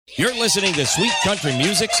You're listening to Sweet Country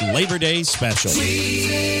Music's Labor Day Special.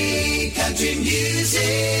 Sweet Country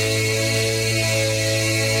Music.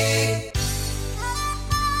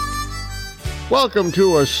 Welcome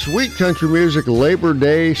to a Sweet Country Music Labor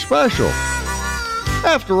Day Special.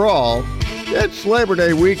 After all, it's Labor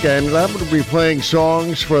Day weekend, and I'm going to be playing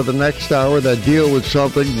songs for the next hour that deal with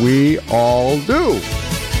something we all do.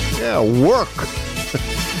 Yeah, work.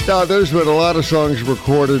 Now, there's been a lot of songs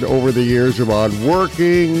recorded over the years about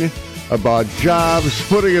working, about jobs,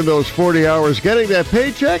 putting in those 40 hours, getting that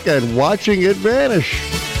paycheck, and watching it vanish.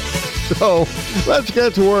 So, let's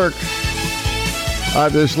get to work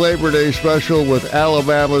on this Labor Day special with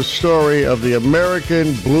Alabama's story of the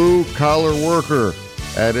American blue-collar worker,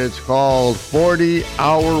 and it's called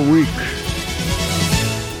 40-Hour Week.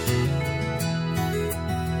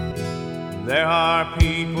 There are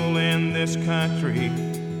people in this country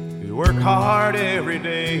who work hard every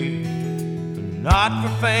day. Not for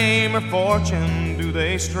fame or fortune do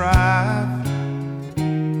they strive,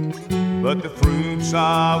 but the fruits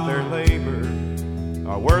of their labor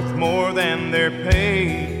are worth more than their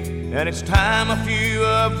pay, and it's time a few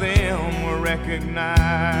of them were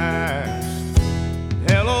recognized.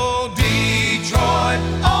 Hello, Detroit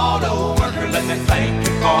auto worker, let me thank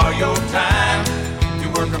you for your time. You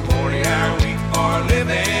work a 40-hour week for a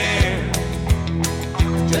living,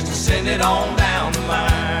 just to send it on down the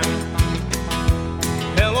line.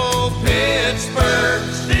 Hello, Pittsburgh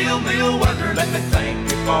steel mill worker, let me thank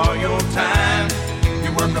you for your time.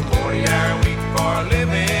 You work a 40-hour week for a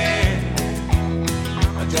living,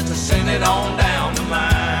 just to send it on down the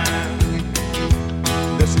line.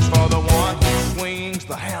 This is for the one who swings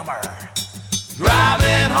the hammer,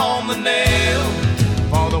 driving home the nail.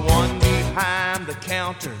 For the one behind the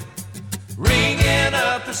counter, ringing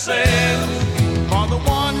up the sales. For the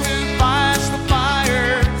one who fights the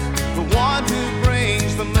fires, the one who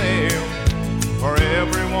brings the mail. For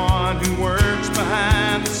everyone who works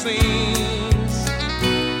behind the scenes,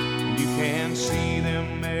 you can see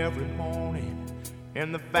them every morning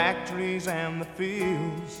in the factories and the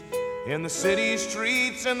fields, in the city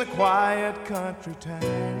streets and the quiet country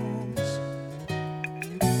towns,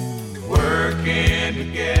 working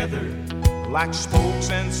together like spokes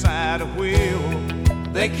inside a wheel.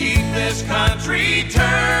 They keep this country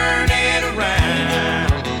turning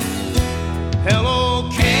around. Hello,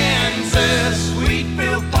 Kansas,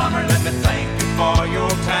 Wheatfield farmer, let me thank you for your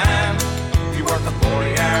time. You work a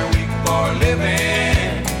 40-hour week for a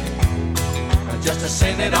living, just to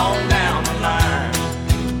send it on down the line.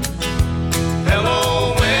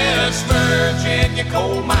 Hello, West Virginia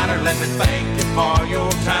coal miner, let me thank you for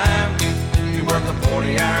your time. You work a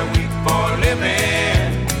 40-hour week for a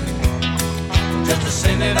living, just to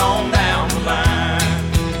send it on down the line.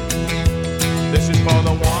 This is for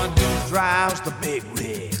the one who drives the big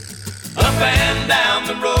rig up and down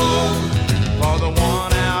the road. For the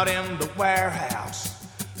one out in the warehouse,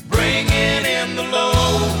 bringing in the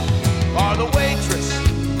load. For the waitress,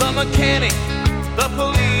 the mechanic, the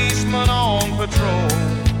policeman on patrol.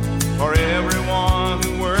 For everyone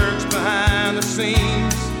who works behind the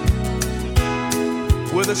scenes,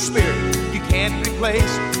 with a spirit you can't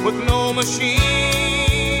replace with no machine.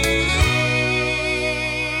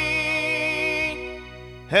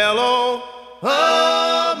 Hello,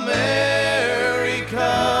 America,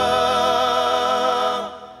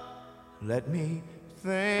 let me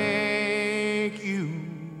thank you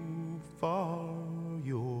for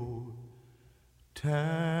your time.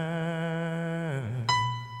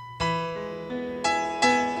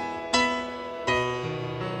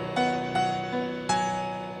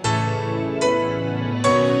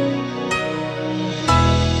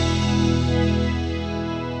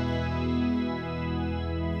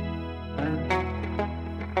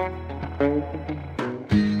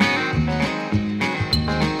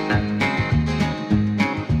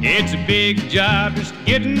 It's a big job just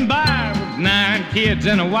getting by with 9 kids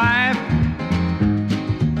and a wife.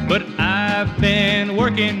 But I've been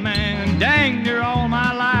working, man, dang near all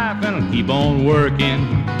my life, and I'll keep on working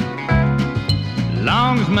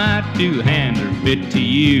long as my 2 hands are fit to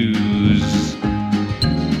use.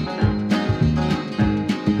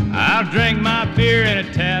 I'll drink my beer in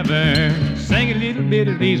a tavern, sing a little bit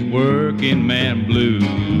of these working man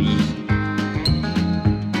blues.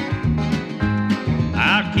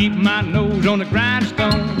 I'll keep my nose on the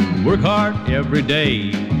grindstone, work hard every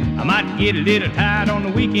day. I might get a little tired on the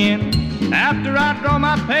weekend. After I draw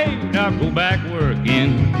my pay, I'll go back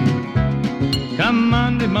working. Come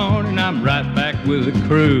Monday morning, I'm right back with the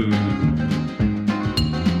crew.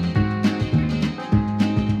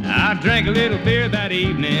 I drank a little beer that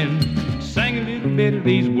evening, sang a little bit of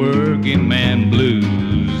these working man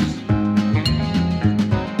blues.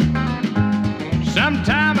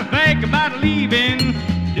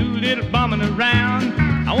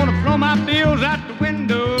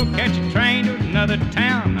 out of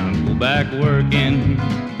town, I'll go back working.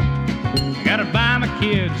 I gotta buy my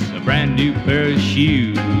kids a brand new pair of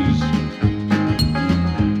shoes.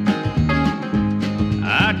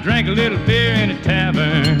 I drank a little beer in a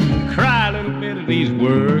tavern, cry a little bit of these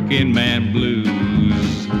working man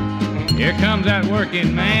blues. Here comes that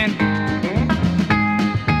working man.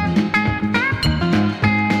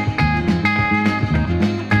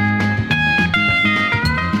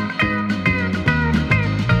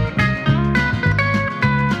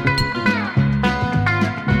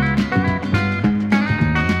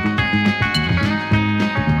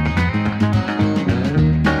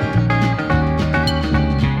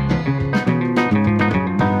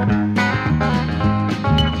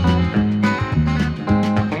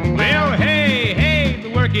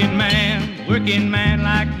 Working man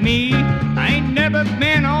like me, I ain't never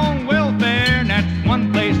been on welfare, and that's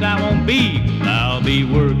one place I won't be. I'll be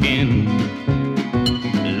working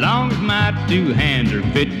as long as my two hands are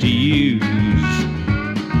fit to use.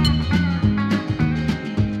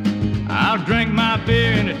 I'll drink my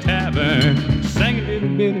beer in a tavern, sing a little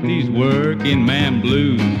bit of these working man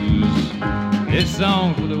blues. This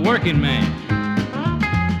song's for the working man.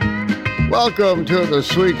 Welcome to the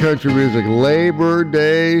Sweet Country Music Labor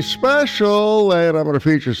Day Special, and I'm going to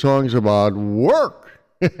feature songs about work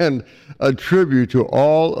and a tribute to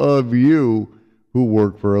all of you who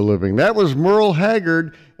work for a living. That was Merle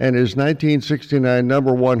Haggard and his 1969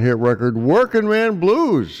 number one hit record, Working Man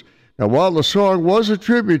Blues. Now, while the song was a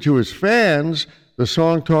tribute to his fans, the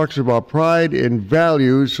song talks about pride in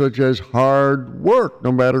values such as hard work,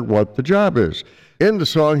 no matter what the job is. In the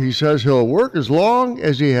song, he says he'll work as long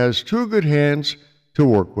as he has two good hands to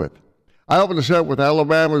work with. I opened the set with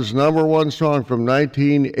Alabama's number one song from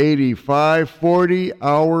 1985,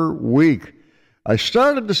 40-Hour Week. I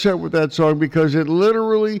started the set with that song because it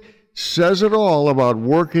literally says it all about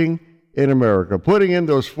working in America, putting in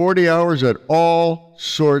those 40 hours at all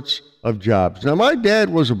sorts of jobs. Now, my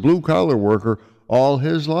dad was a blue-collar worker all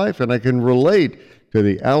his life, and I can relate to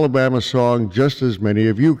the Alabama song just as many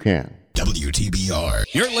of you can. WTBR.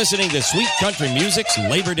 You're listening to Sweet Country Music's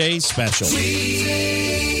Labor Day Special.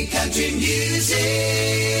 Sweet Country Music.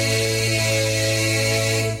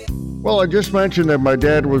 Well, I just mentioned that my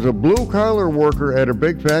dad was a blue-collar worker at a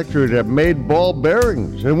big factory that made ball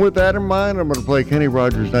bearings. And with that in mind, I'm going to play Kenny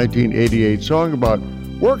Rogers' 1988 song about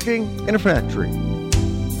working in a factory.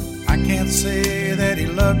 I can't say that he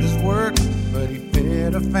loved his work, but he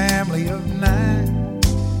fed a family of 9.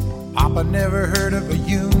 Papa never heard of a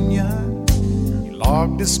union. He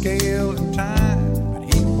logged his scale in time,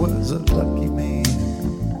 but he was a lucky man.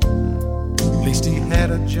 At least he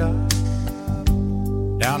had a job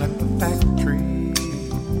down at the factory.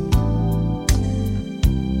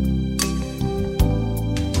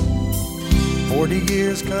 "40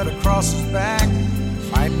 years cut across his back,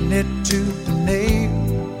 fighting it tooth and nail.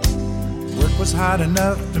 Work was hot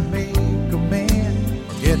enough to make a man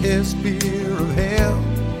forget his fear of hell.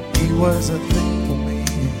 He was a thankful man.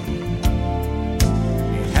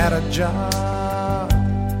 He had a job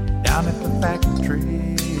down at the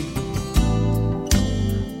factory.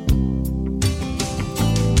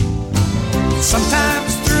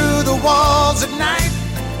 Sometimes through the walls at night,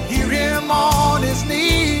 hear him on his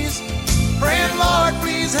knees, praying, Lord,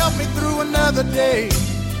 please help me through another day.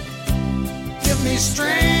 Give me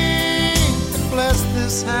strength and bless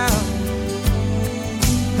this house,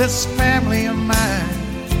 this family of mine.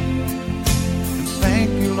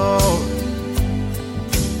 Thank you, Lord,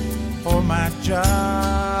 for my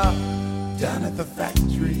job down at the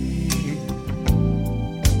factory.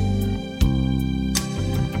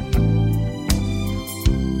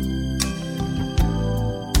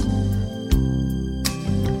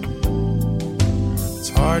 It's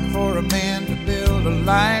hard for a man to build a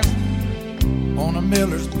life on a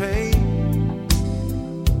miller's pay,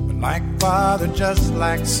 but like father, just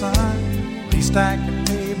like son, at least I can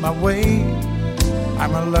pay my way.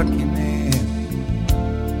 I'm a lucky man.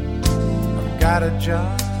 I've got a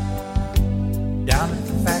job down at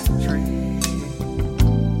the factory.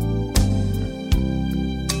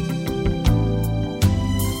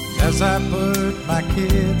 As I put my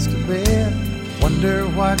kids to bed, wonder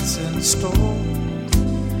what's in store.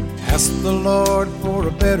 Ask the Lord for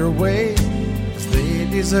a better way, 'cause they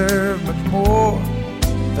deserve much more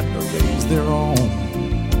than to raise their own.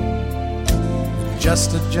 With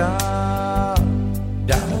just a job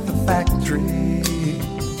down at the factory.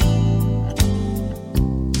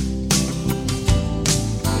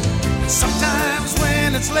 Sometimes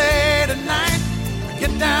when it's late at night, I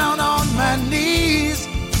get down on my knees,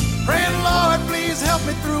 praying, Lord, please help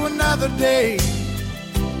me through another day,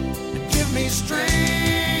 and give me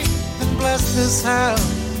strength and bless this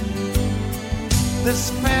house,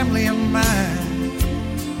 this family of mine.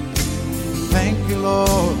 Thank you,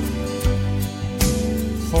 Lord,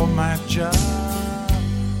 for my job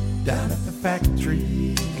down at the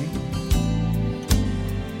factory.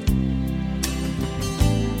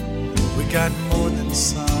 We got more than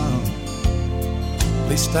some, at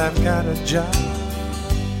least I've got a job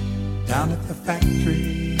down at the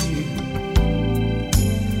factory.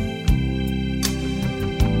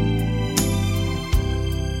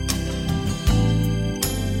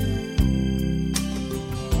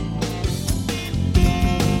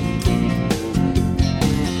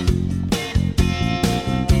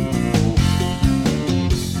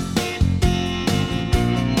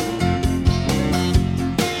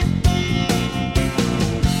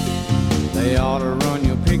 They ought to run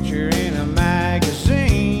your picture in a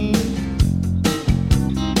magazine,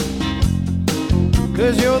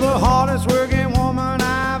 'cause you're the hardest working woman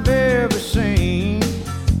I've ever seen.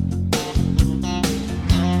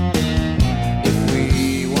 If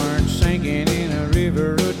we weren't sinking in a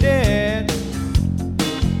river of debt,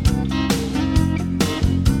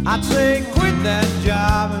 I'd say quit that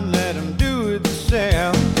job and let them do it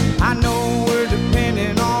themselves. I know we're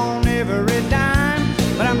dependent on every dime,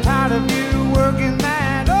 but I'm tired of you working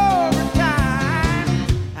that overtime.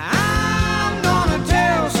 I'm gonna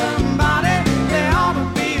tell somebody they ought to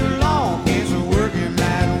be along against working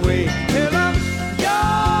that way. Tell them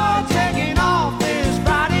you're taking off this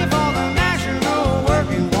Friday for the National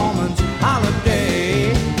Working Woman's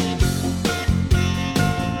Holiday.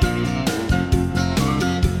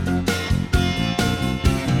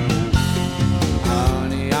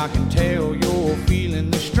 Honey, I can tell you're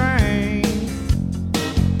feeling the strain.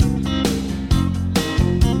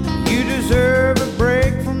 You deserve a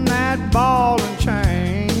break from that ball and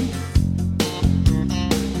chain.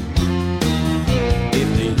 If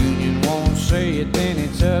the union won't say it, then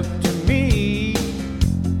it's up to me.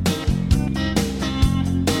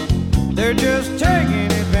 They're just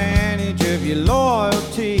taking advantage of your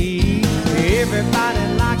loyalty. Everybody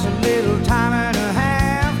likes a little time and a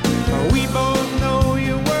half, but we both know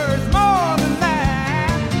you're worth more than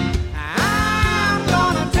that. I'm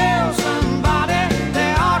gonna tell somebody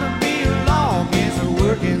they ought to be along against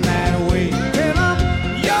working that way. Tell them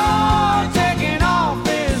you're taking off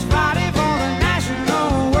this Friday for the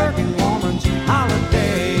National Working Woman's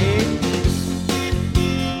Holiday.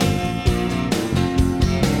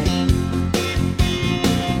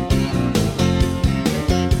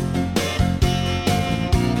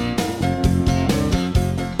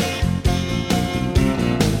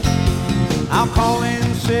 I'll call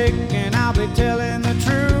in sick and I'll be telling the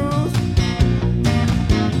truth,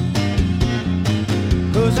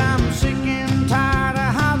 'cause I'm sick and tired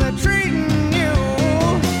of how they're treating you.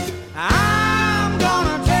 I'm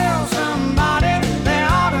gonna tell somebody they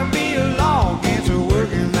ought to be along against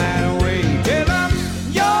working that way. Tell them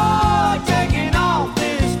you're taking off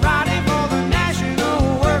this Friday for the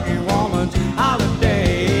National Working Woman's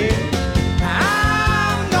Holiday.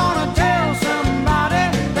 I'm gonna tell somebody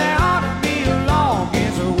they ought to be along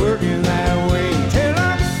against working that way. Tell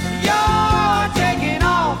them you're taking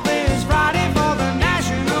off this Friday for the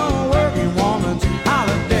National Working Woman's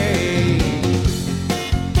Holiday.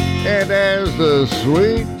 And as the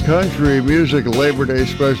Sweet Country Music Labor Day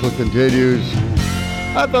special continues,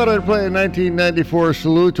 I thought I'd play a 1994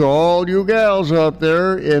 salute to all you gals out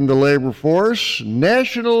there in the labor force.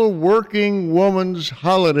 National Working Woman's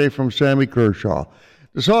Holiday from Sammy Kershaw.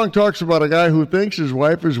 The song talks about a guy who thinks his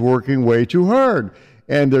wife is working way too hard,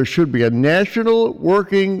 and there should be a National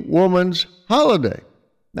Working Woman's Holiday.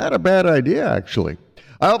 Not a bad idea, actually.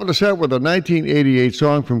 I opened the set with a 1988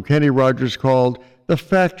 song from Kenny Rogers called The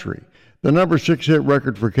Factory. The number 6 hit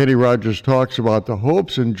record for Kenny Rogers talks about the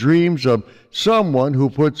hopes and dreams of someone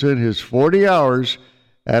who puts in his 40 hours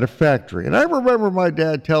at a factory. And I remember my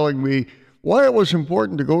dad telling me why it was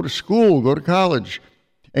important to go to school, go to college,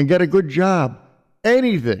 and get a good job.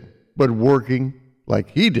 Anything but working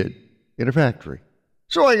like he did in a factory.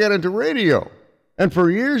 So I got into radio. And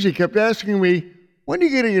for years he kept asking me, when are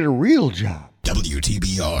you going to get a real job?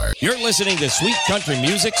 WTBR. You're listening to Sweet Country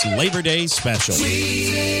Music's Labor Day special.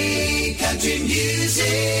 Sweet country music.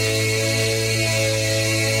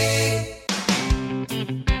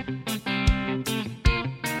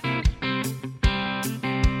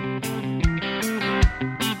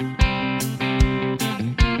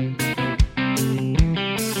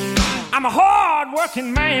 I'm a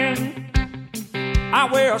hard-working man. I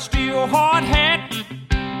wear a steel hard hat.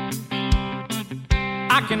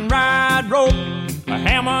 I can ride rope, a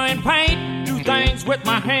hammer and paint, do things with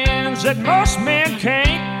my hands that most men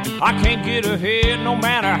can't. I can't get ahead no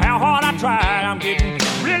matter how hard I try. I'm getting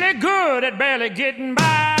really good at barely getting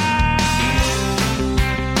by.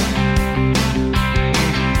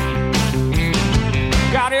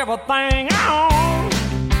 Got everything I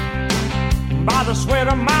own by the sweat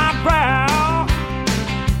of my brow.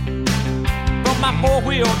 From my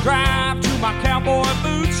four-wheel drive to my cowboy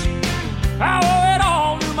boots, I owe it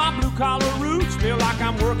all to my blue-collar roots. Feel like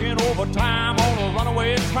I'm working overtime on a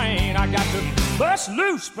runaway train. I got to bust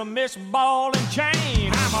loose from this ball and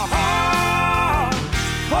chain. I'm a hard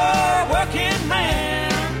working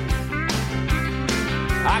man.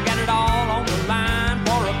 I got it all on the line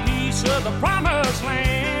for a piece of the promised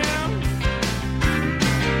land.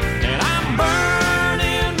 And I'm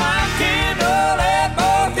burning my candle at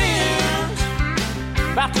both ends.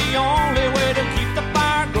 About the only way to keep the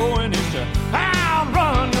fire going is to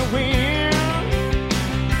outrun the wind.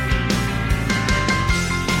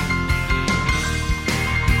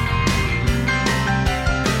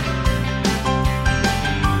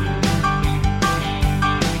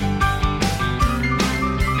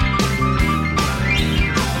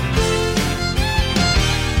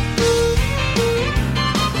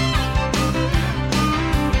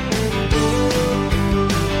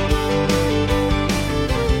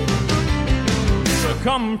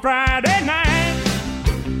 Come Friday night,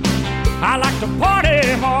 I like to party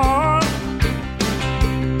hard.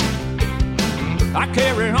 I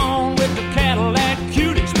carry on with the Cadillac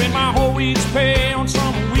cutie, spend my whole week's pay on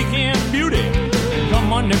some weekend beauty. Come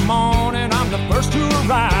Monday morning, I'm the first to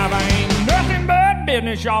arrive. I ain't nothing but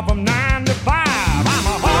business, y'all, from 9 to 5. I'm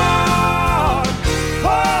a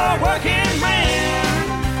hard working man.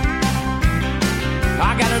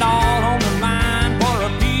 I got it all on the line for a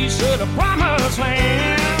piece of the promised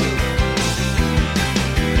land.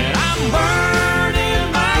 And I'm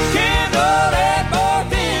burning my candle at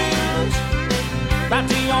both ends. About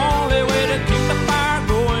the only way to keep the fire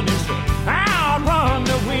going is to outrun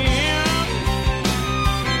the wind.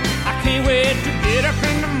 I can't wait to get up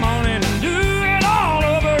in the morning and do it all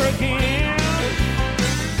over again.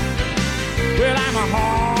 Well, I'm a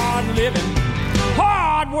hard-living,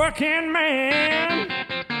 hard-working man.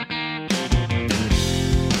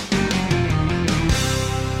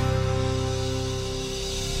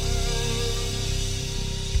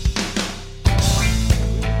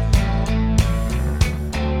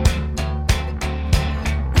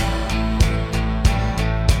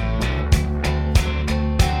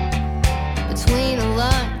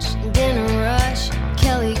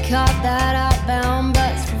 Caught that outbound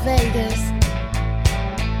bus for Vegas,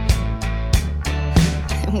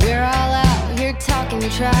 and we're all out here talking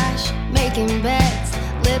trash, making bets,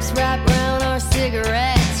 lips wrapped around our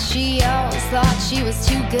cigarettes. She always thought she was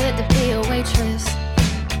too good to be a waitress.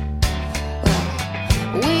 Well,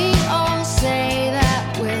 we all say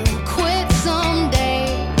that we'll quit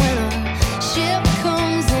someday. When our ship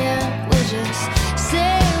comes in, we'll just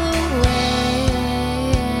sail away.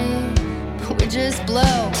 We just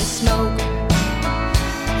blow smoke.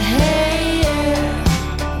 Hey,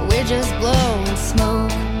 yeah, we're just blowing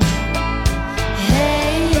smoke.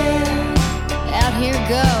 Hey, yeah, out here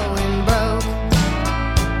going broke.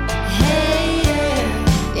 Hey,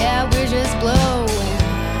 yeah, we're just blowing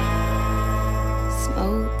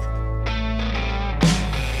smoke.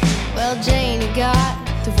 Well, Janie got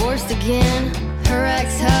divorced again. Her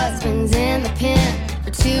ex-husband's in the pen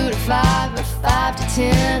for 2 to 5 or 5 to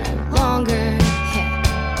 10 or longer.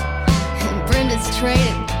 Brenda's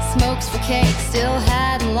traded smokes for cake, still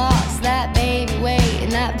hadn't lost that baby weight,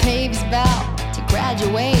 and that baby's about to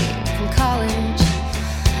graduate from college.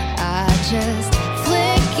 I just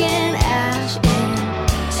flick an ash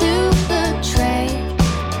into the tray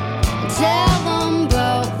and tell them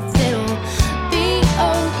both it'll be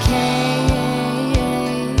okay,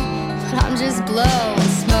 but I'm just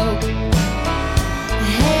blowing smoke.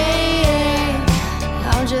 Hey,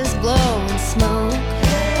 I'm just blowing smoke.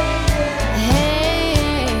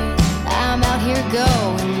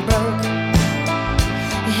 Going broke.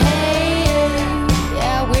 Hey,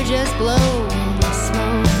 yeah, we're just blowing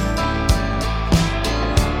smoke.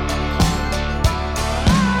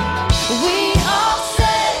 We all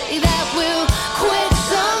say that we'll quit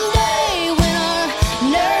someday when our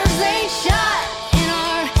nerves ain't shot and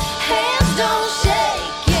our hands don't shake.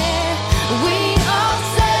 Yeah, we all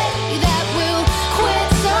say that we'll quit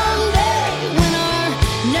someday when our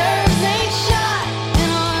nerves ain't shot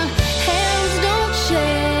and our hands don't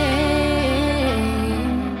shake.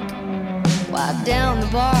 Wipe down the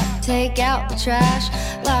bar, take out the trash,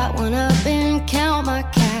 light one up and count my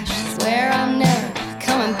cash. Swear I'm never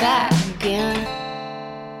coming back again.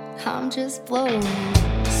 I'm just blowing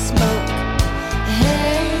smoke.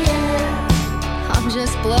 Hey, yeah, I'm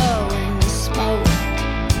just blowing smoke.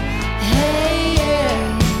 Hey,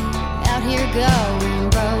 yeah, out here going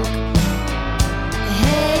broke.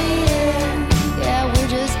 Hey, yeah, we're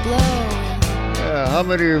just blowing. Yeah, how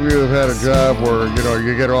many of you have had a job where,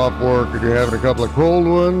 you get off work and you're having a couple of cold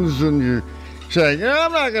ones and you're saying,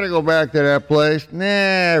 I'm not going to go back to that place. Nah,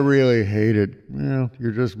 I really hate it.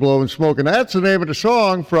 You're just blowing smoke. And that's the name of the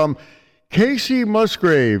song from Casey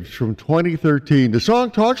Musgraves from 2013. The song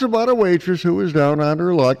talks about a waitress who is down on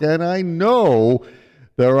her luck, and I know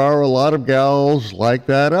there are a lot of gals like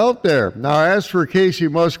that out there. Now, as for Casey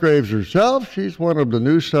Musgraves herself, she's one of the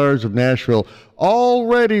new stars of Nashville,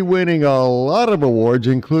 already winning a lot of awards,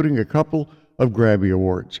 including a couple of Grammy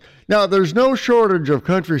Awards. Now, there's no shortage of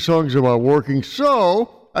country songs about working,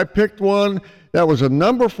 so I picked one that was a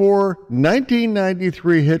number 4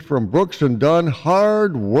 1993 hit from Brooks and Dunn,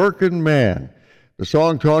 Hard Working Man. The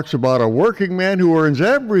song talks about a working man who earns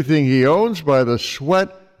everything he owns by the sweat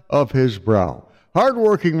of his brow. Hard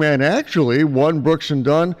Working Man actually won Brooks and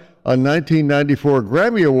Dunn a 1994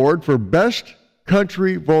 Grammy Award for Best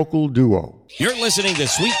Country Vocal Duo. You're listening to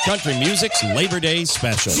Sweet Country Music's Labor Day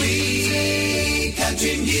Special. Sweet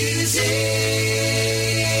country music.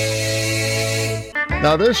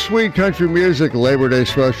 Now, this Sweet Country Music Labor Day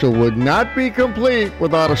Special would not be complete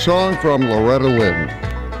without a song from Loretta Lynn.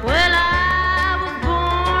 Well, I was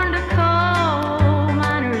born a coal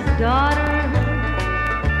miner's daughter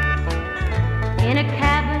in a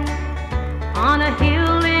cabin on a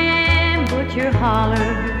hill in Butcher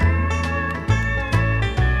Holler.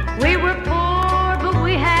 We were poor, but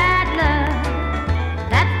we had love.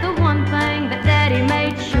 That's the one thing that Daddy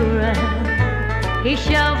made sure of. He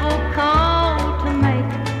shoveled coal to make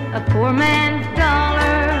a poor man's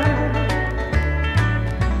dollar.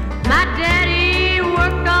 My daddy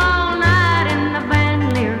worked all night in the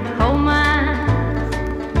Van Leer coal mines,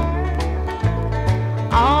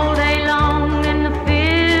 all day long in the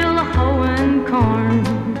field hoeing corn.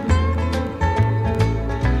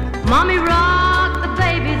 Mommy rocked the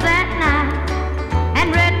babies at night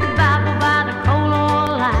and read the Bible by the coal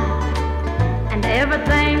oil light, and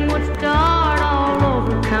everything would start all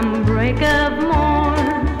over come break of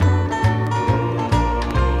morn.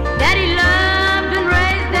 Daddy loved and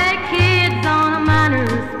raised their kids on a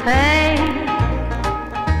miner's pay.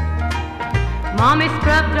 Mommy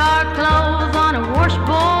scrubbed our clothes on a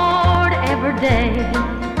washboard every day.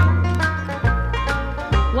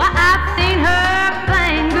 Why, I've seen her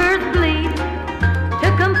fingers bleed to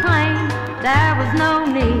complain there was no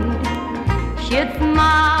need. She'd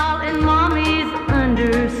smile in Mommy's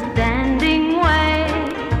understanding way.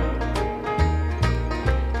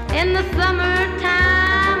 In the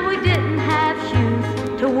summertime we didn't have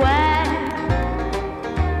shoes to wear,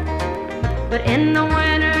 but in the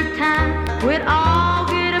wintertime we'd all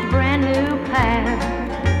get a brand new pair.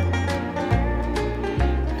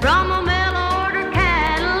 From a mail order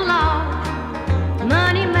catalog,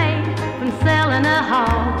 money made from selling a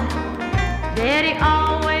hog, Daddy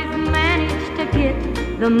always managed to get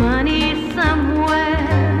the money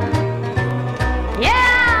somewhere. Yeah,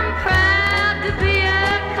 I'm proud to be a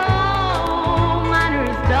coal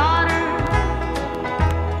miner's daughter.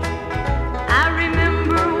 I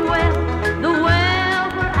remember well the well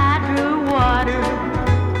where I drew water.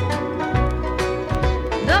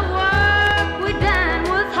 The work we done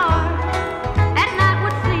was hard. At night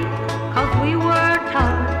we'd sleep 'cause we were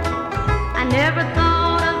taught. I never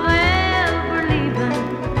thought of ever leaving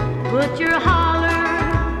Butcher Holler.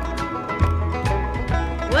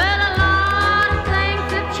 Well, a lot of things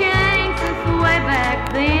have changed since way back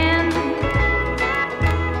then,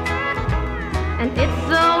 and it's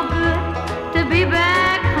so good to be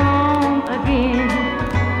back home again.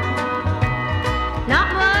 Not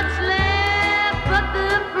much left but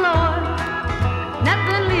the floor,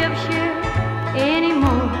 nothing lives here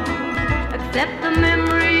anymore, except the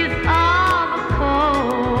memories of a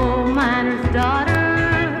coal miner's daughter.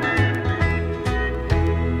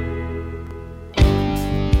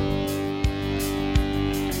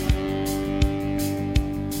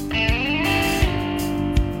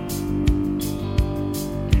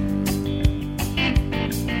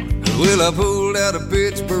 Well, I pulled out of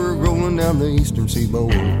Pittsburgh, rolling down the eastern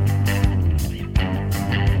seaboard.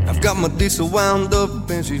 I've got my diesel wound up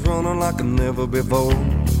and she's running like never before.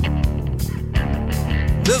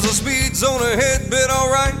 There's a speed zone ahead, but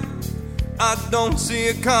alright, I don't see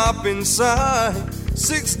a cop inside.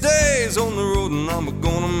 6 days on the road and I'm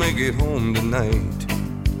gonna make it home tonight.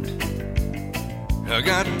 I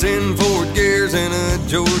got 10 Ford gears and a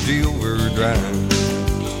Georgie overdrive.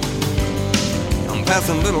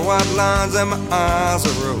 passing little white lines and my eyes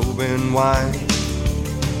are open wide.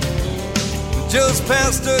 Just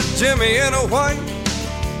past a Jimmy in a white,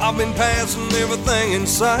 I've been passing everything in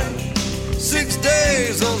sight. 6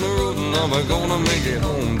 days on the road and I'm gonna make it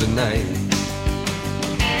home tonight.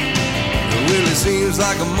 It really seems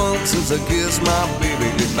like a month since I kissed my baby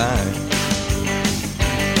goodbye.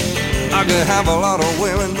 I could have a lot of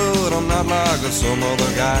women, but I'm not like some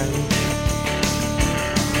other guy.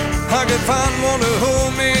 I could find one to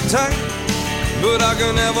hold me tight, but I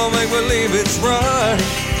can never make believe it's right.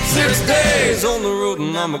 6 days on the road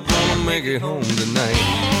and I'm gonna make it home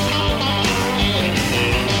tonight.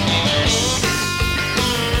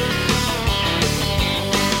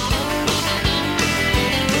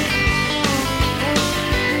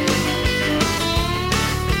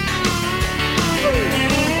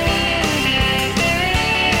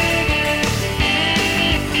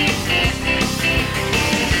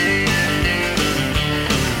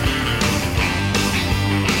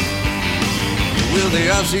 The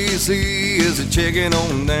ICC is a checking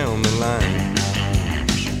on down the line.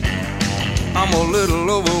 I'm a little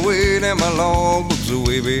overweight and my logbook's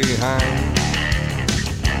way behind.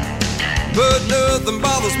 But nothing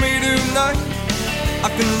bothers me tonight. I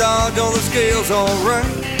can dodge all the scales alright.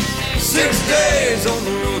 6 days on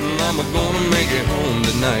the road and I'm gonna make it home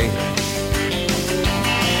tonight.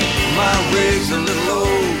 My rig's a little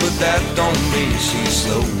low, but that don't mean she's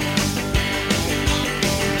slow.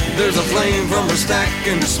 There's a flame from her stack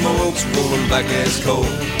and the smoke's rolling back as coal.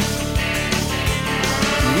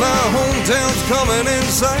 My hometown's coming in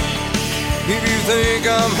sight. If you think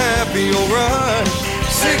I'm happy, alright.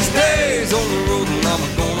 6 days on the road and I'm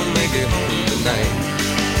gonna make it home tonight.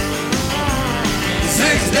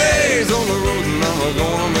 6 days on the road and I'm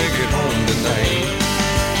gonna make it home tonight.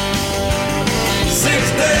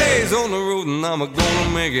 6 days on the road and I'm gonna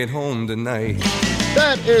make it home tonight.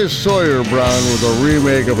 That is Sawyer Brown with a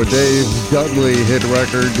remake of a Dave Dudley hit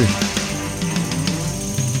record.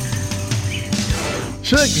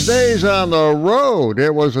 6 days on the road.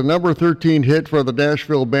 It was a number 13 hit for the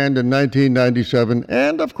Nashville Band in 1997.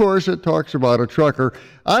 And, of course, it talks about a trucker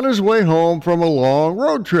on his way home from a long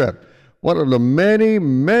road trip. One of the many,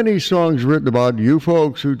 many songs written about you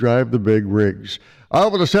folks who drive the big rigs.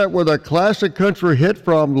 Over the set with a classic country hit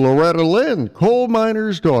from Loretta Lynn, Coal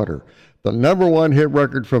Miner's Daughter. The number one hit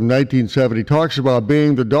record from 1970 talks about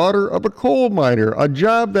being the daughter of a coal miner, a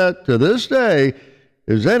job that, to this day,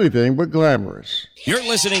 is anything but glamorous. You're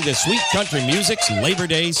listening to Sweet Country Music's Labor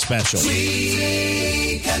Day Special.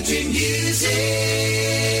 Sweet Country Music.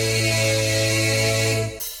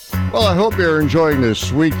 Well, I hope you're enjoying this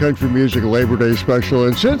Sweet Country Music Labor Day Special.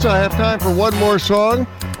 And since I have time for one more song,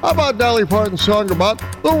 how about Dolly Parton's song about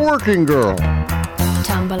the working girl?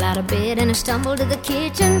 Tumble out of bed and I stumble to the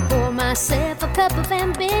kitchen, pour myself a cup of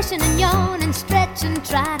ambition and yawn and stretch and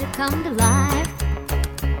try to come to life.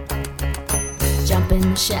 Jump in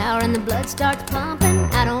the shower and the blood starts pumping.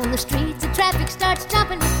 Out on the streets the traffic starts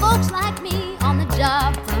jumping with folks like me on the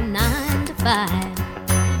job from 9 to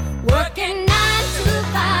 5. Working 9 to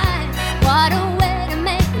 5, what a way to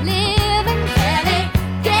make a living. Barely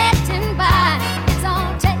getting by, it's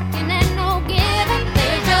all taking and no giving.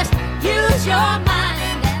 They just use your mind.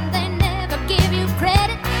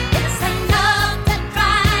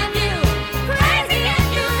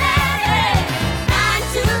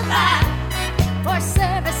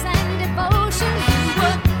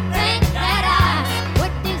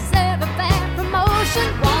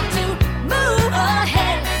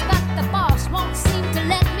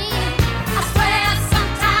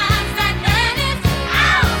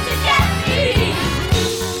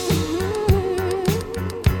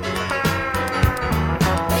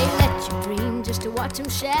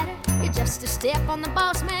 Shatter. You're just a step on the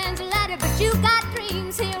boss man's ladder, but you got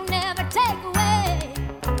dreams he'll never take away.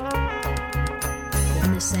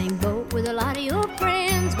 In the same boat with a lot of your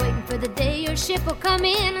friends, waiting for the day your ship will come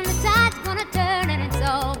in and the tide's gonna turn and it's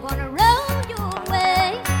all gonna roll your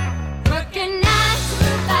way. Working 9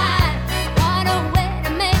 to 5, what a way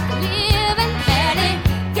to make a living. Barely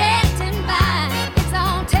getting by, it's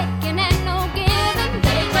all taking and no giving.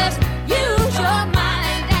 They just use your mind.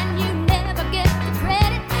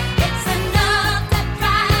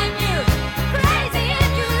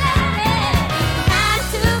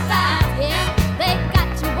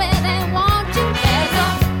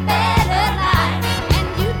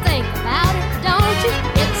 Think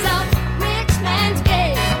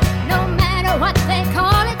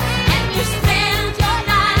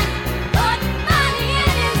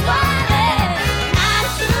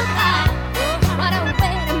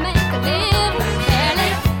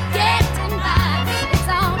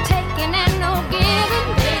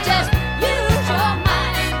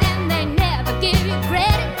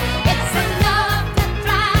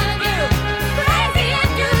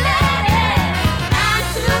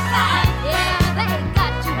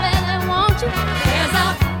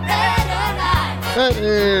That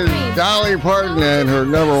is Dolly Parton and her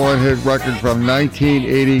number one hit record from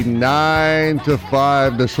 1989 to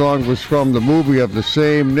 5. The song was from the movie of the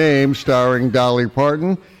same name, starring Dolly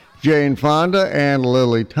Parton, Jane Fonda, and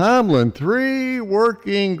Lily Tomlin. 3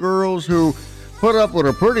 working girls who put up with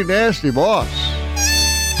a pretty nasty boss.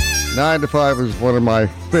 9 to 5 is one of my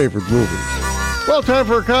favorite movies. Well, time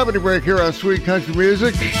for a comedy break here on Sweet Country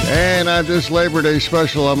Music. And on this Labor Day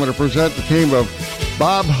special, I'm going to present the team of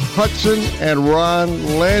Bob Hudson and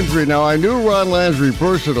Ron Landry. Now, I knew Ron Landry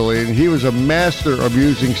personally, and he was a master of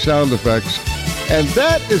using sound effects. And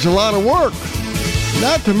that is a lot of work.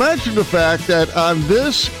 Not to mention the fact that on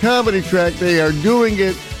this comedy track, they are doing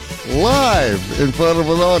it live in front of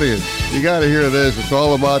an audience. You got to hear this. It's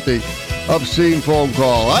all about the obscene phone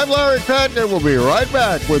call. I'm Larry Patton, and we'll be right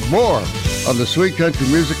back with more on the Sweet Country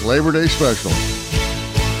Music Labor Day special.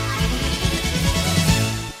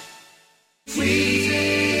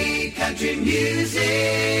 Sweet Country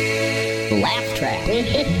Music. Laugh track.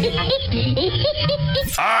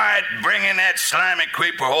 All right, bring in that slimy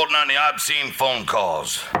creeper holding on the obscene phone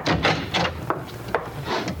calls.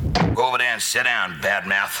 Go over there and sit down,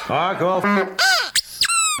 badmouth.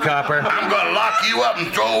 Copper. I'm gonna lock you up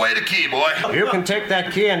and throw away the key, boy. You can take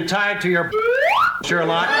that key and tie it to your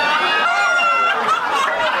Sherlock. All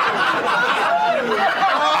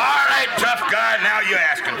right, tough guy, now you're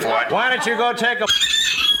asking for it. Why don't you go take a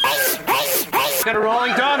get a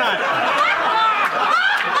rolling donut?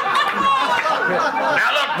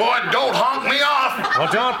 Now look, boy, don't honk me off. Well,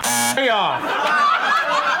 don't me off.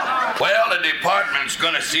 Well, the department's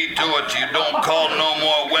gonna see to it you don't call no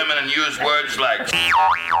more women and use words like and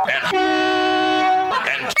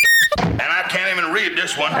I can't even read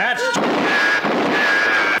this one. That's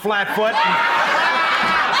Flatfoot.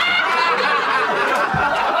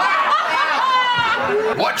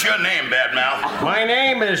 What's your name, badmouth? My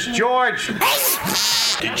name is George.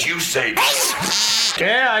 Did you say?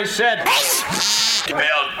 Yeah, I said.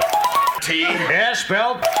 Spelled T? Yeah,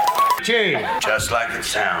 spelled T. Just like it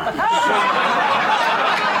sounds.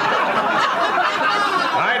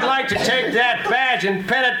 I'd like to take that badge and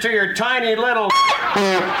pin it to your tiny little...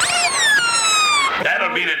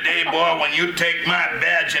 That'll be the day, boy, when you take my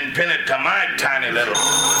badge and pin it to my tiny little...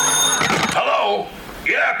 Hello?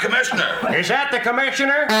 Yeah, Commissioner. Is that the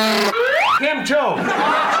Commissioner? Him too.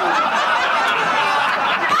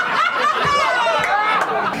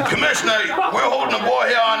 Commissioner, we're holding a boy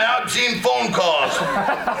here on obscene phone calls.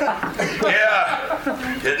 Yeah,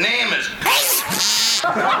 his name is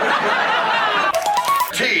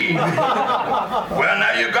T. Well,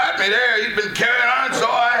 now you got me there. He's been carrying on, so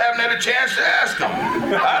I haven't had a chance to ask him.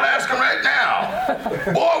 I'll ask him right now.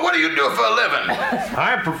 Boy, what do you do for a living?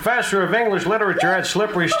 I'm professor of English literature at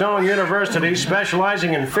Slippery Stone University,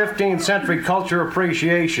 specializing in 15th century culture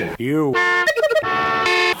appreciation. You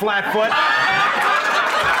Flatfoot.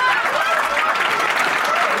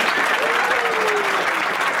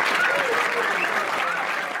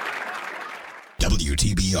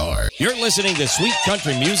 WTBR. You're listening to Sweet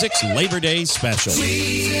Country Music's Labor Day special.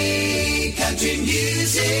 Sweet Country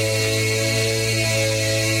Music.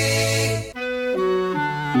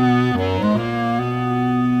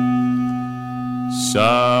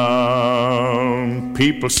 Some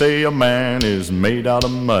people say a man is made out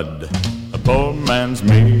of mud. A poor man's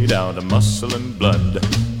made out of muscle and blood.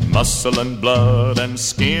 Muscle and blood and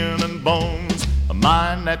skin and bones. A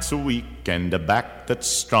mind that's weak and a back that's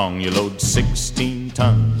strong. You load 16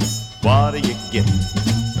 tons. What do you get?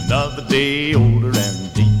 Another day older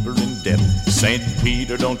and deeper in debt. St.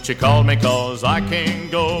 Peter, don't you call me, 'cause I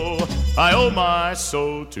can't go. I owe my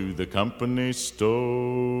soul to the company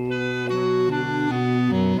store.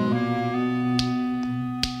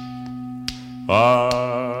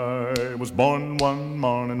 I was born one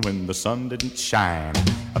morning when the sun didn't shine.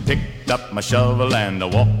 I picked up my shovel and I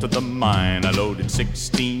walked to the mine. I loaded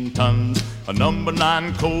 16 tons of number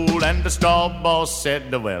 9 coal, and the straw boss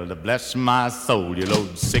said, well, to bless my soul, you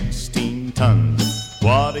load 16 tons.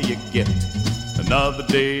 What do you get? Another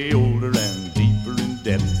day older and deeper in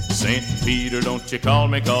debt. St. Peter, don't you call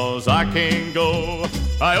me, 'cause I can't go.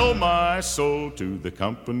 I owe my soul to the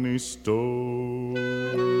company store.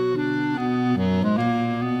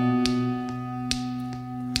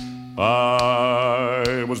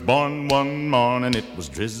 I was born one morning, it was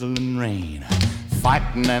drizzling rain.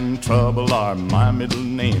 Fighting and trouble are my middle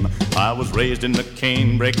name. I was raised in the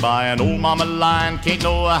canebrake by an old mama lion. Can't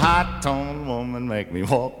no high-toned woman make me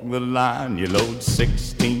walk the line. You load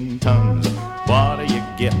 16 tons, what do you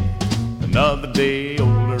get? Another day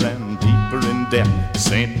older and deeper in debt.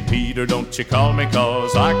 St. Peter, don't you call me,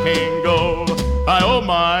 'cause I can't go. I owe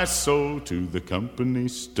my soul to the company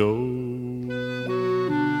store.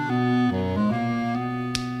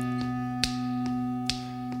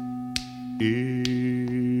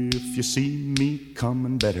 If you see me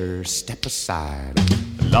coming, better step aside.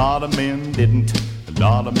 A lot of men didn't, a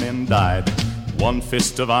lot of men died. One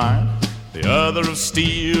fist of iron, the other of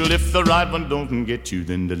steel. If the right one don't get you,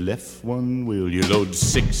 then the left one will. You load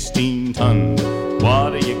 16 tons, what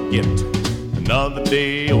do you get? Another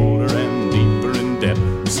day older and deeper in debt.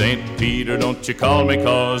 St. Peter, don't you call me,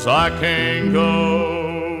 'cause I can't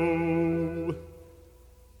go.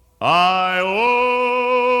 I owe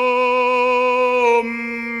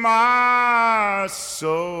my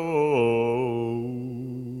soul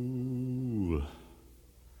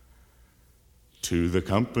to the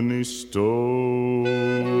company store.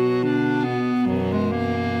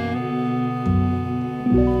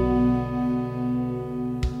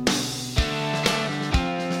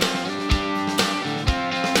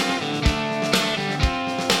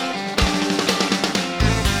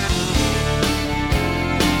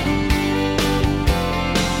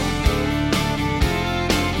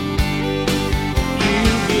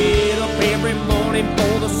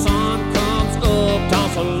 Before the sun comes up,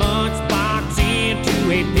 toss a lunchbox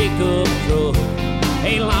into a pickup truck.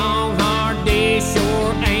 A long, hard day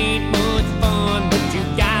sure ain't much fun, but you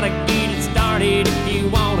gotta get it started if you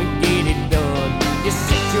wanna get it done. Just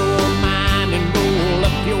set your mind and roll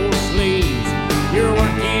up your sleeves. You're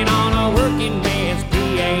working on a working man's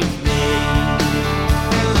PhD.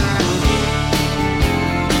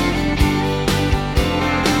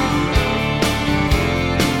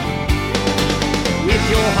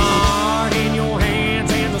 Your heart in your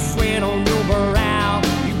hands and the sweat on your brow,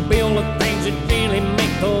 you build the things that really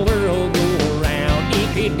make the world go around.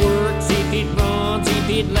 If it works, if it runs, if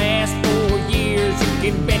it lasts 4 years, you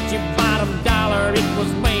can bet your bottom dollar it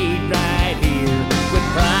was made right here. With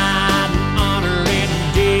pride and honor and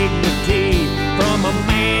dignity from a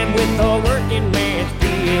man with a working man's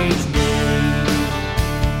PhD.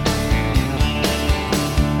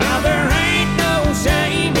 Now there ain't no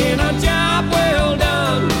shame in a job well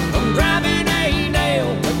done. Driving a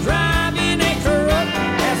nail, driving a truck.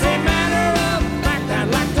 As a matter of fact, I'd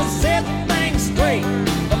like to set things straight.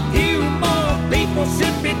 A few more people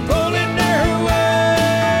should be pulling their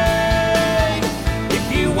weight. If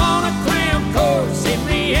you want a cram course in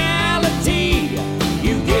reality,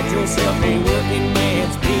 you get yourself a working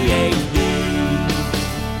man's PhD.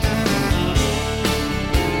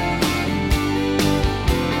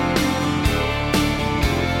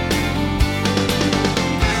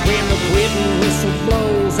 When the quitting whistle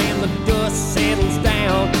blows and the dust settles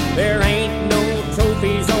down, there ain't no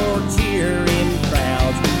trophies or cheering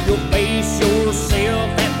crowds. You'll face yourself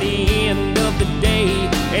at the end of the day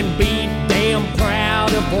and be damn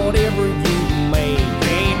proud of whatever you made.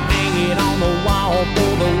 Can't hang it on the wall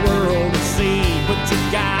for the world to see, but you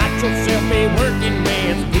got yourself a working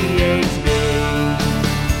man's PhD.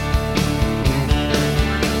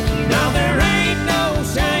 Now there ain't no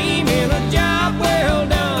shame in a job well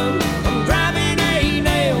done.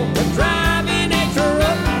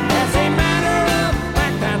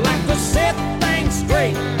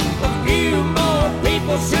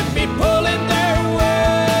 Should be pulling their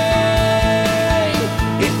weight.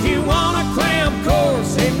 If you want a cram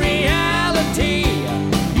course in reality,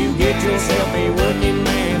 you get yourself a working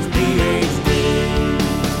man's PhD.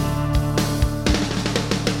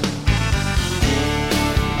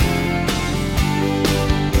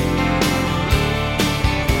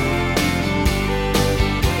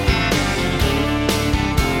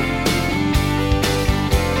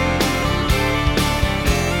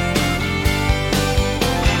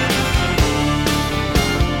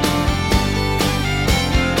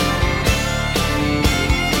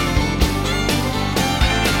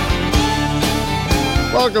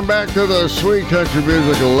 Welcome back to the Sweet Country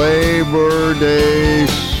Music Labor Day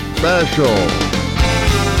Special.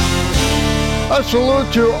 A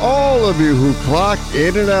salute to all of you who clock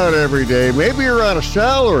in and out every day. Maybe you're on a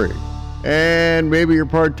salary, and maybe you're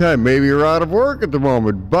part-time. Maybe you're out of work at the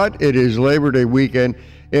moment, but it is Labor Day weekend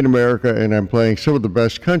in America, and I'm playing some of the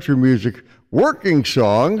best country music working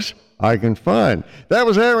songs I can find. That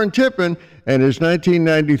was Aaron Tippin and his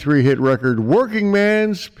 1993 hit record, Working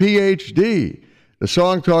Man's PhD. The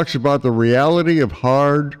song talks about the reality of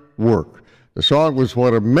hard work. The song was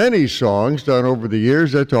one of many songs done over the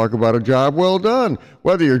years that talk about a job well done,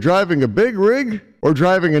 whether you're driving a big rig or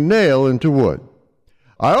driving a nail into wood.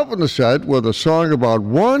 I opened the set with a song about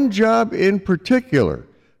one job in particular,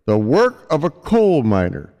 the work of a coal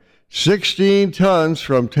miner. 16 Tons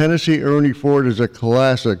from Tennessee Ernie Ford is a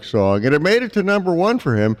classic song, and it made it to number one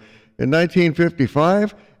for him in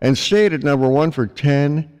 1955 and stayed at number 1 for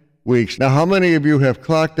 10 weeks. Now, how many of you have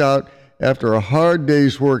clocked out after a hard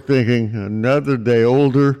day's work thinking another day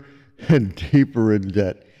older and deeper in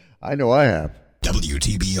debt? I know I have.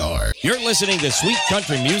 WTBR. You're listening to Sweet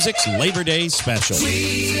Country Music's Labor Day Special.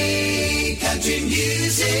 Sweet Country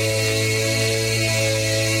Music.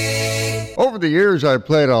 Over the years, I've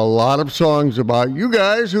played a lot of songs about you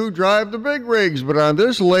guys who drive the big rigs, but on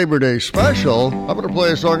this Labor Day Special, I'm going to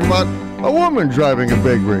play a song about a woman driving a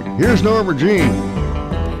big rig. Here's Norma Jean.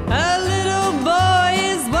 A little boy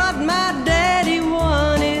is what my daddy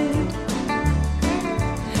wanted.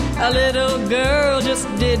 A little girl just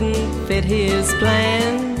didn't fit his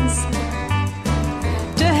plans.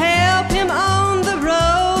 To help him on the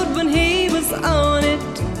road when he was on it,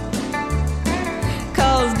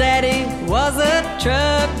 'cause daddy was a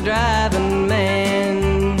truck driving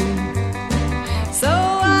man. So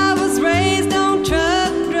I was raised on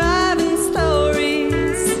truck driving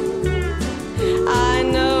stories. I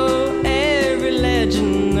know every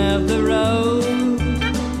legend of the road.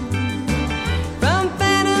 From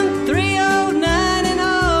Phantom 309 in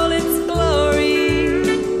all its glory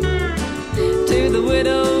to the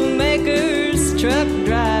Widowmaker's truck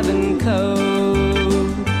driving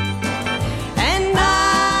code. And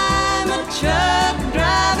I'm a truck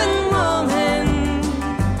driving woman.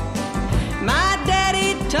 My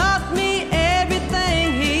daddy taught me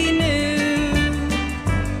everything he knew.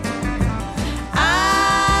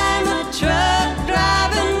 I'm a truck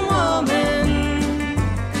driving woman,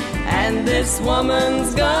 and this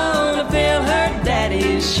woman's gonna fill her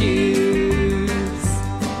daddy's shoes.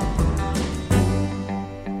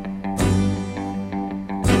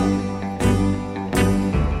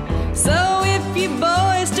 So if you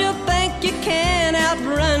boys still think you can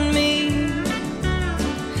outrun me,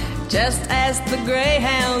 just ask the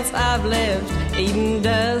greyhounds I've left eating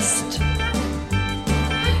dust.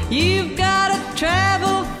 You've gotta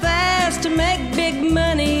travel fast to make big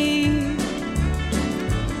money,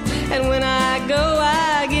 and when I go,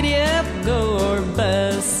 I get you up, go or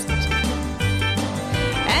bust.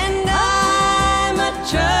 And I'm a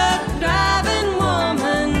truck driving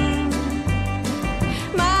woman.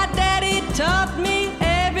 My daddy taught me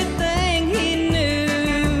everything he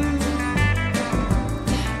knew.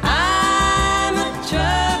 I'm a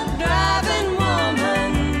truck driving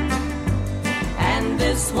woman, and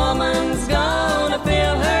this woman's gonna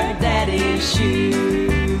fill her daddy's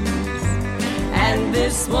shoes. And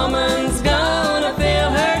this woman's gonna fill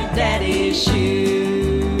her daddy's shoes.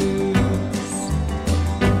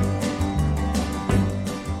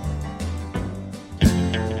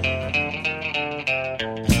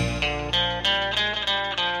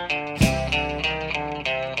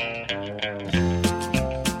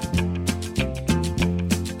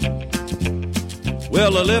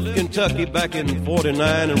 Well, I left Kentucky back in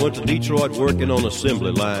 49 and went to Detroit working on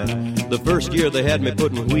assembly line. The first year they had me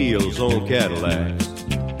putting wheels on Cadillacs.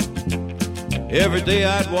 Every day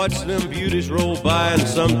I'd watch them beauties roll by, and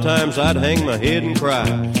sometimes I'd hang my head and cry,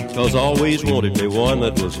 'cause I always wanted me one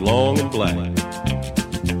that was long and black.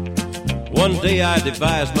 One day I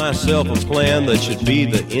devised myself a plan that should be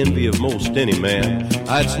the envy of most any man.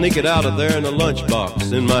 I'd sneak it out of there in a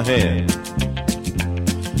lunchbox in my hand.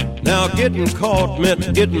 Now getting caught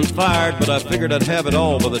meant getting fired, but I figured I'd have it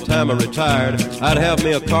all by the time I retired. I'd have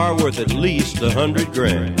me a car worth at least $100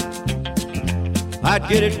 grand. I'd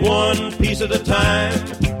get it one piece at a time,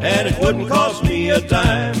 and it wouldn't cost me a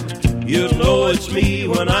dime. You'd know it's me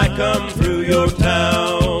when I come through your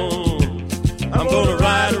town. I'm gonna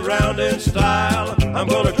ride around in style, I'm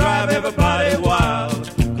gonna drive everybody wild,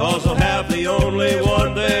 'cause I'll have the only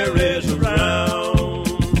one there is around.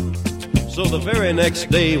 So the very next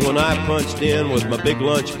day when I punched in with my big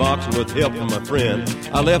lunchbox and with help from my friend,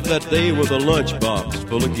 I left that day with a lunchbox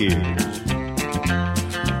full of gears.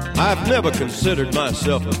 I've never considered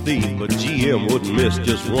myself a thief, but GM wouldn't miss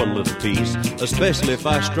just one little piece, especially if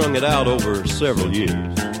I strung it out over several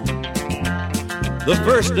years. The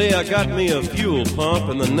first day I got me a fuel pump,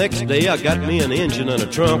 and the next day I got me an engine and a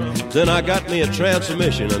trunk, then I got me a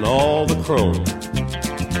transmission and all the chrome.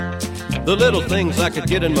 The little things I could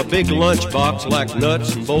get in my big lunchbox, like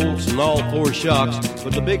nuts and bolts and all four shocks,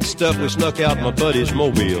 but the big stuff we snuck out my buddy's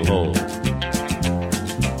mobile home.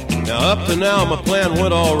 Now up to now my plan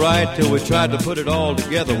went all right till we tried to put it all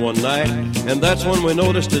together one night, and that's when we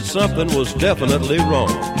noticed that something was definitely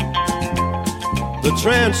wrong. The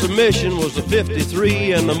transmission was a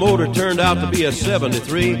 53 and the motor turned out to be a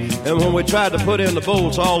 73, and when we tried to put in the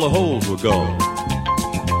bolts all the holes were gone.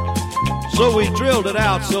 So we drilled it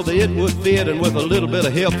out so that it would fit, and with a little bit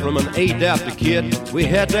of help from an adapter kit, we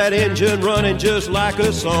had that engine running just like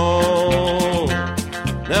a song.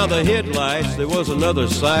 Now the headlights, there was another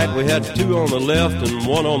sight. We had two on the left and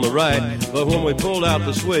one on the right, but when we pulled out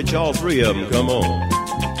the switch, all three of them come on.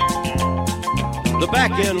 The back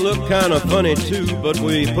end looked kind of funny too, but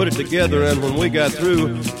we put it together, and when we got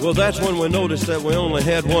through, well, that's when we noticed that we only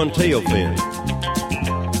had one tail fin.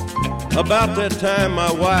 About that time,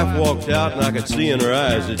 my wife walked out, and I could see in her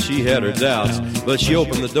eyes that she had her doubts, but she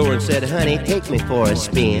opened the door and said, "Honey, take me for a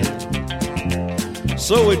spin."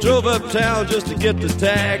 So we drove uptown just to get the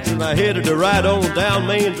tags, and I headed to ride on down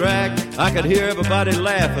Main Drag. I could hear everybody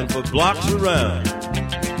laughing for blocks around.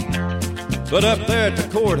 But up there at the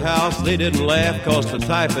courthouse, they didn't laugh, 'cause to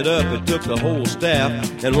type it up, it took the whole staff,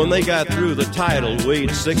 and when they got through, the title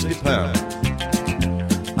weighed 60 pounds.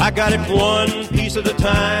 I got it one piece at a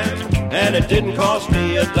time, and it didn't cost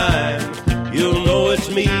me a dime. You'll know it's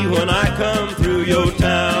me when I come through your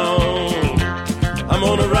town. I'm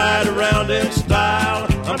gonna ride around in style,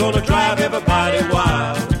 I'm gonna drive everybody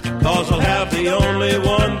wild, 'cause I'll have the only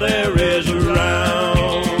one there is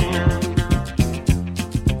around.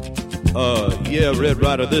 Yeah, Red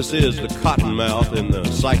Rider, this is the Cottonmouth in the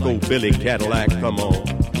Psycho Billy Cadillac, come on.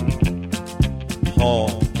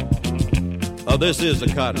 This is the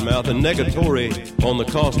Cottonmouth, and negatory on the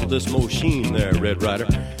cost of this machine there, Red Rider.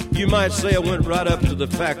 You might say I went right up to the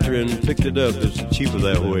factory and picked it up. It's cheaper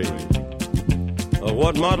that way.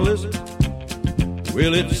 What model is it?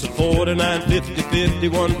 Well, it's a 49, 50,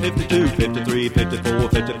 51, 52, 53, 54,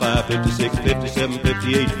 55, 56, 57,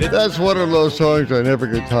 58, 50. That's one of those songs I never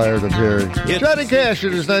get tired of hearing. Johnny Cash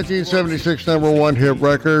in his 1976 number one hit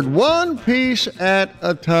record, One Piece at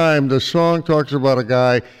a Time. The song talks about a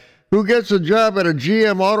guy who gets a job at a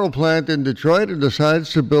GM auto plant in Detroit and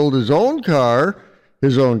decides to build his own car,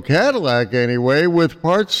 his own Cadillac anyway, with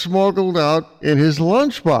parts smuggled out in his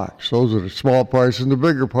lunchbox. Those are the small parts, and the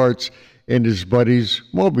bigger parts in his buddy's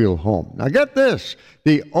mobile home. Now get this,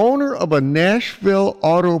 the owner of a Nashville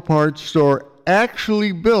auto parts store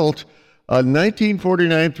actually built a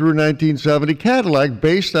 1949 through 1970 Cadillac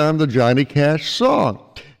based on the Johnny Cash song.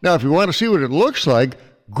 Now if you want to see what it looks like,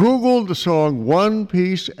 Google the song One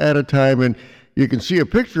Piece at a Time, and you can see a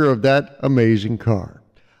picture of that amazing car.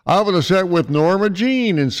 I'm on a set with Norma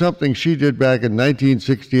Jean in something she did back in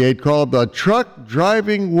 1968 called The Truck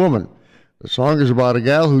Driving Woman. The song is about a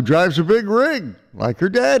gal who drives a big rig, like her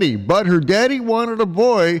daddy, but her daddy wanted a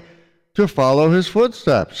boy to follow his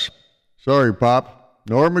footsteps. Sorry, Pop.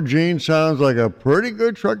 Norma Jean sounds like a pretty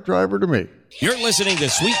good truck driver to me. You're listening to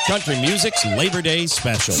Sweet Country Music's Labor Day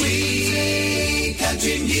Special. Sweet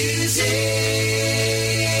Country Music.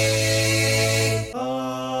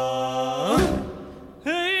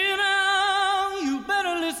 Hey now, you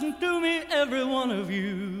better listen to me, every one of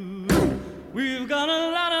you. We've got a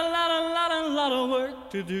lot of work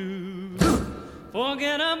to do.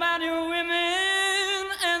 Forget about your women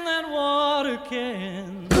and that water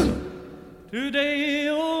can. Today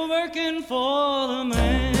you're working for the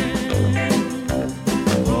man.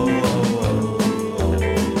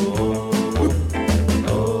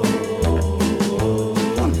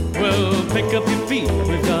 Well, pick up your feet,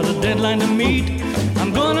 we've got a deadline to meet.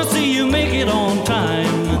 I'm gonna see you make it on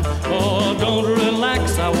time. Oh, don't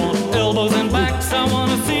relax, I want elbows and backs. I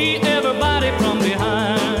wanna see everybody from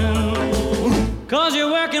behind. 'Cause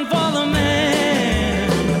you're working for the man.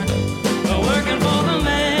 Working for the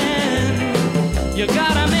man. You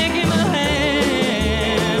gotta make him a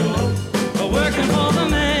hand. Working for the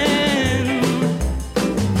man.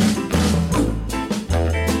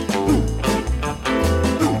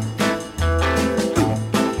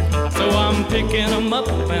 So I'm picking him up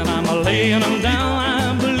and I'm laying him down.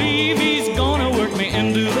 I believe he's gonna work me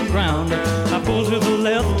into the ground. I pull to the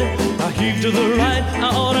left, I heave to the right. I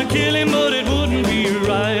ought to kill him, but it wouldn't be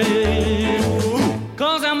right.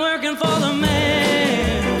 'Cause I'm working for the man.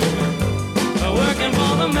 Working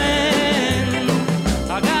for the man.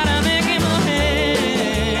 I gotta make him a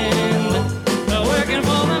hand. Working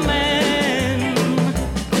for the man.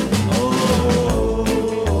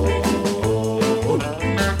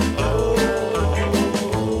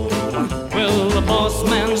 Well, the boss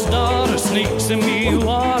man's daughter sneaks in me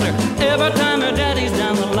water every time her daddy's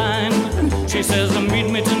down the line. She says to me,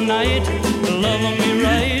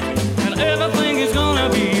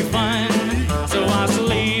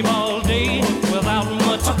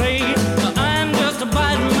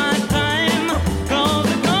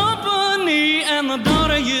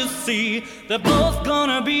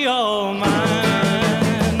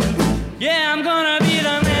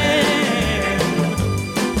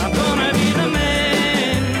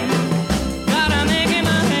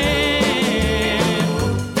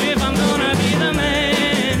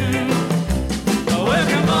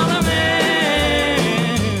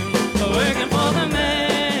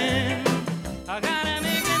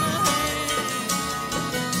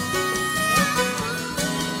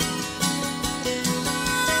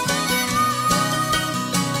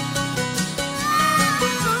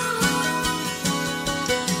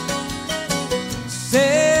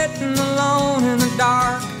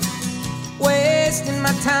 wasting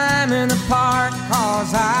my time in the park,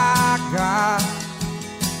 'cause I got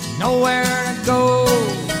nowhere to go.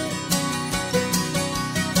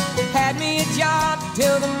 Had me a job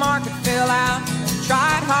till the market fell out.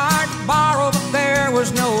 Tried hard to borrow, but there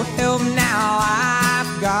was no help. Now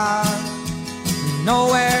I've got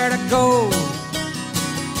nowhere to go.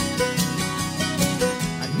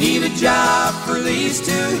 I need a job for these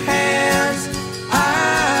two hands.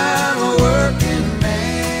 I'm a working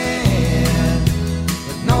man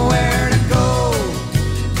with nowhere to go.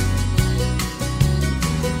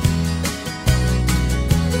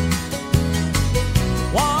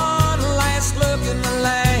 One last look at my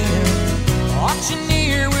land,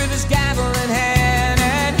 auctioneer with his gavel in hand,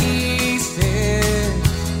 and he said,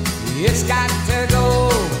 it's got to go.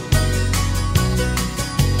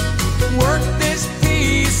 Worked this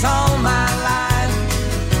piece all my life,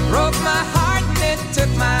 broke my heart and it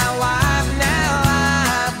took my wife. Now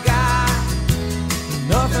I've got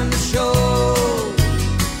nothing to show.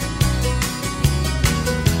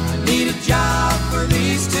 I need a job for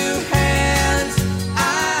these two hands.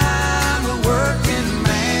 I'm a working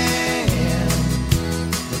man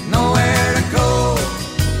with nowhere to go.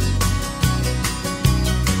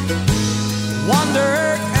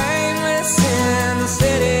 Wandered aimless in the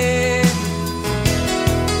city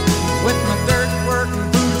with my dirt working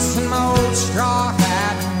boots and my old straw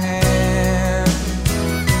hat in hand,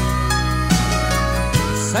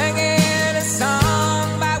 singing a song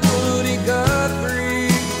by Woody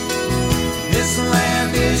Guthrie. This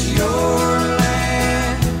land is your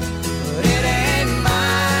land, but it ain't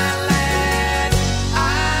my land.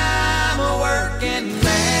 I'm a working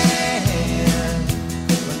man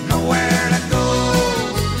with nowhere to go.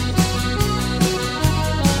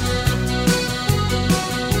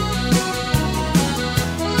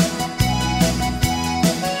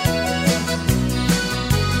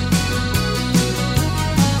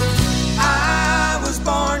 I was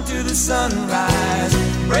born to the sunrise,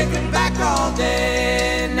 breaking back all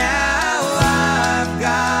day. Now I've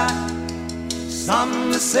got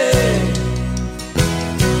something to say.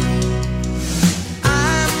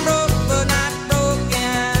 I'm broke but not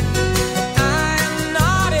broken. I'm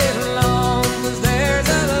not alone, 'cause there's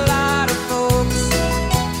a lot of folks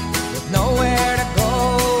with nowhere to go.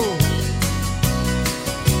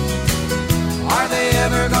 Are they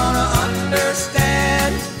ever gonna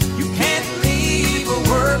understand? You can't leave a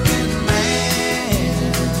working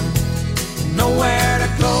man nowhere to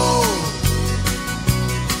go.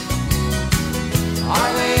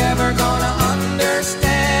 Are they ever gonna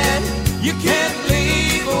understand? You can't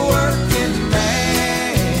leave a working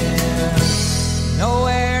man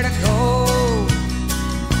nowhere to go.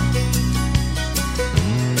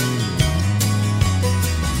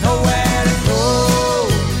 Nowhere to go.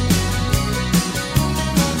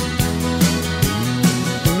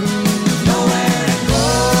 Nowhere to go.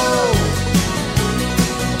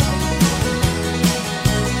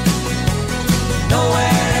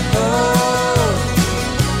 Nowhere to go.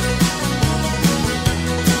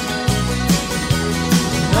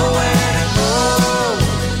 Nowhere to go.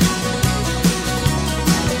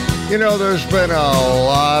 You know, there's been a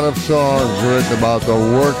lot of songs written about the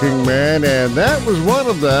working man, and that was one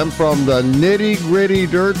of them from the Nitty Gritty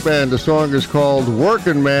Dirt Band. The song is called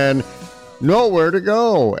Working Man, Nowhere to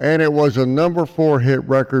Go, and it was a number 4 hit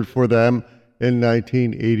record for them in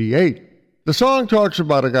 1988. The song talks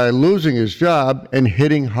about a guy losing his job and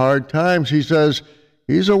hitting hard times. He says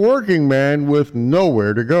he's a working man with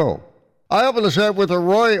nowhere to go. I opened the set with a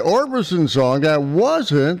Roy Orbison song that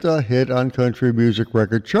wasn't a hit on country music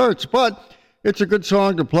record charts, but it's a good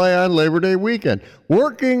song to play on Labor Day weekend.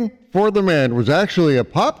 Working for the Man was actually a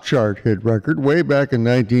pop chart hit record way back in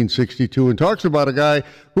 1962 and talks about a guy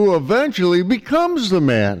who eventually becomes the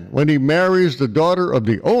man when he marries the daughter of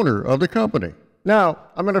the owner of the company. Now,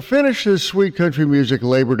 I'm going to finish this Sweet Country Music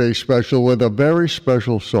Labor Day special with a very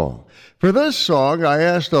special song. For this song, I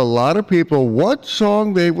asked a lot of people what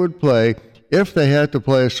song they would play if they had to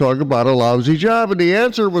play a song about a lousy job, and the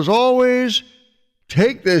answer was always,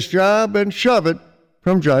 Take This Job and Shove It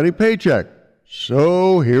from Johnny Paycheck.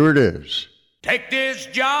 So here it is. Take this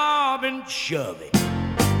job and shove it.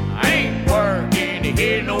 I ain't working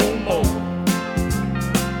here no more.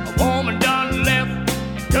 A woman done left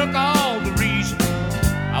and took all the reason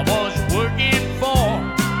I was working for.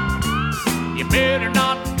 You better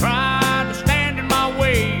not try to stand in my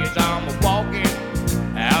way as I'm walking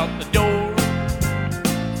out the door.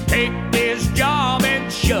 Take this job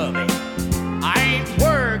and shove it. I ain't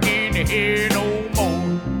working here no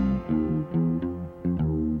more.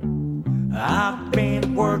 I've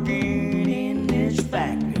been working in this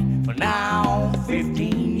factory for now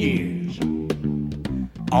 15 years.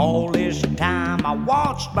 All this time I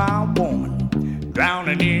watched my woman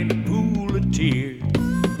drowning in a pool of tears.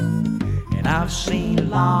 And I've seen a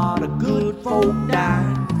lot of good folk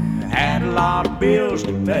dying, had a lot of bills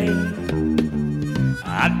to pay.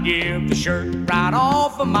 I'd give the shirt right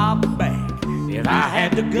off of my back if I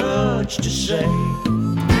had the guts to say,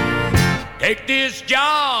 take this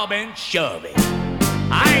job and shove it,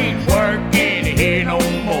 I ain't working here no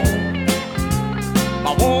more.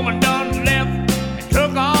 My woman done left and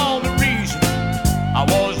took all the reason I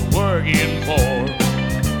was working for.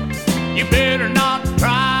 You better not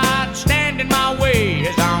try to stand in my way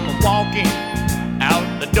as I'm walking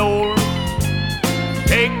out the door.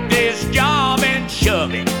 Take this job and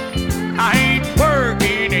shove it, I ain't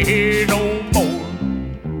working here no more.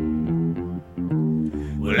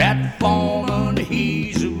 Well, that foreman,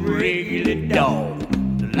 he's a regular dog.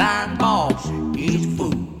 The line boss, he's a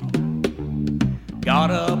fool.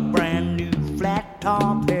 Got a brand new flat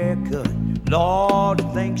top haircut, Lord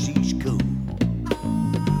thinks he's cool.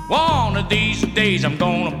 One of these days I'm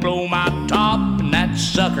gonna blow my top, and that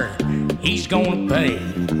sucker, he's gonna pay.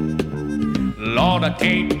 Lord, I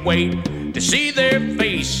can't wait to see their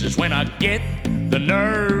faces when I get the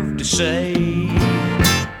nerve to say,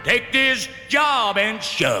 take this job and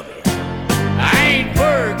shove it, I ain't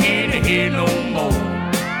working here no more.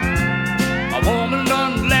 My woman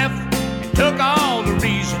done left and took all the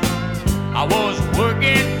reason I was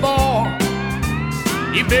working for.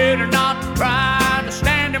 You better not try to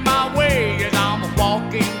stand in my way as I'm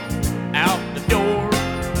walking out the door.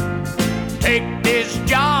 Take this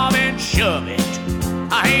job and shove it,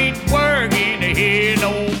 I ain't working here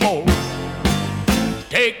no more.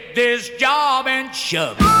 Take this job and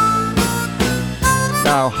shove it.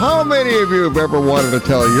 Now, how many of you have ever wanted to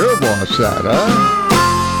tell your boss that, huh?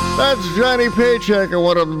 That's Johnny Paycheck and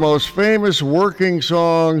one of the most famous working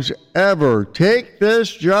songs ever. Take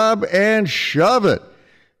this job and shove it.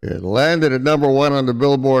 It landed at number 1 on the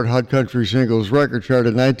Billboard Hot Country Singles Record Chart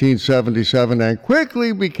in 1977 and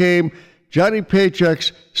quickly became Johnny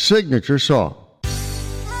Paycheck's signature song.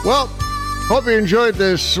 Well, hope you enjoyed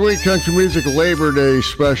this Sweet Country Music Labor Day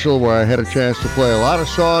special where I had a chance to play a lot of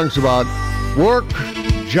songs about work,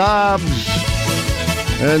 jobs,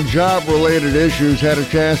 and job-related issues. Had a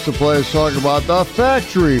chance to play a song about The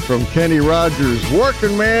Factory from Kenny Rogers,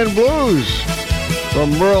 Working Man Blues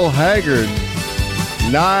from Merle Haggard,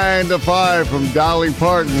 9 to 5 from Dolly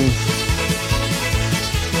Parton,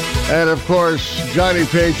 and of course, Johnny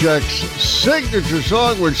Paycheck's signature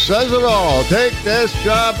song, which says it all, take this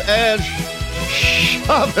job and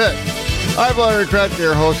shove it. I'm Larry Kretz,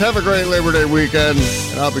 your host. Have a great Labor Day weekend,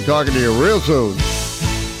 and I'll be talking to you real soon.